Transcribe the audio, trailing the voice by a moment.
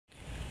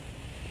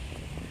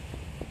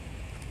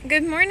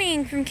Good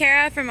morning from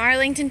Kara from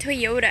Arlington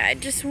Toyota. I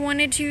just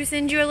wanted to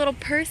send you a little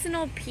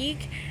personal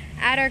peek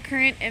at our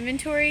current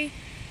inventory.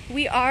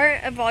 We are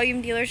a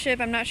volume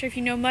dealership. I'm not sure if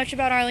you know much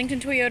about Arlington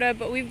Toyota,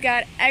 but we've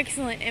got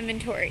excellent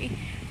inventory.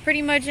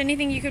 Pretty much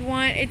anything you could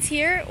want, it's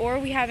here, or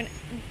we have a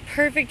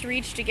perfect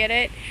reach to get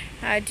it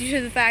due to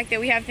the fact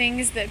that we have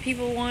things that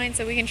people want,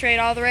 so we can trade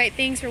all the right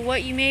things for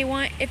what you may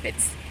want if it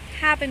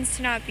happens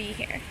to not be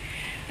here.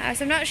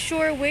 So I'm not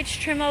sure which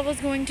trim level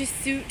is going to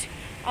suit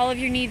all of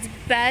your needs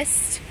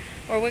best,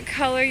 or what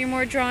color you're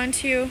more drawn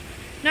to.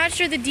 Not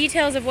sure the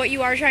details of what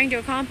you are trying to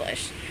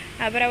accomplish,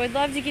 but I would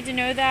love to get to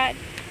know that.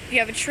 If you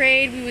have a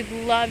trade, we would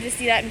love to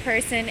see that in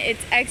person.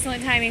 It's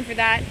excellent timing for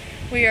that.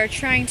 We are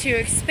trying to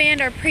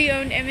expand our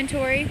pre-owned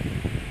inventory,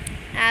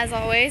 as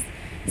always.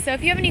 So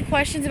if you have any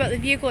questions about the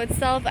vehicle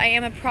itself, I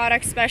am a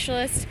product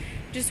specialist.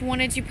 Just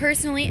wanted to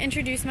personally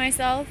introduce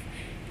myself.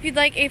 If you'd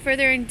like a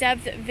further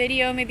in-depth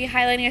video, maybe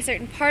highlighting a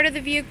certain part of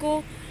the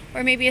vehicle,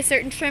 or maybe a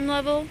certain trim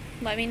level,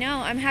 let me know.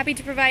 I'm happy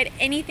to provide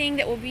anything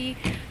that will be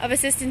of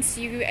assistance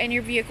to you and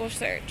your vehicle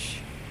search.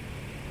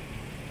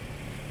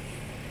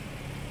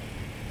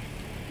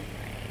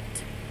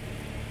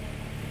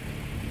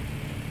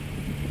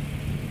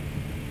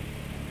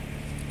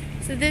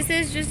 So this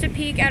is just a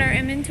peek at our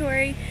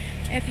inventory.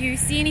 If you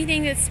see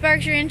anything that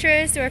sparks your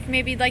interest, or if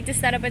maybe you'd like to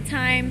set up a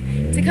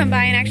time to come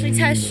by and actually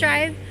test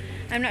drive,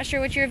 I'm not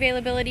sure what your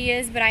availability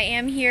is, but I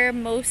am here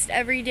most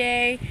every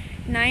day,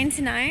 9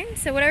 to 9,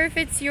 so whatever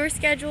fits your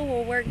schedule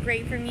will work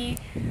great for me.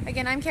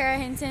 Again, I'm Kara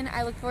Hinton.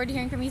 I look forward to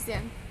hearing from you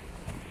soon.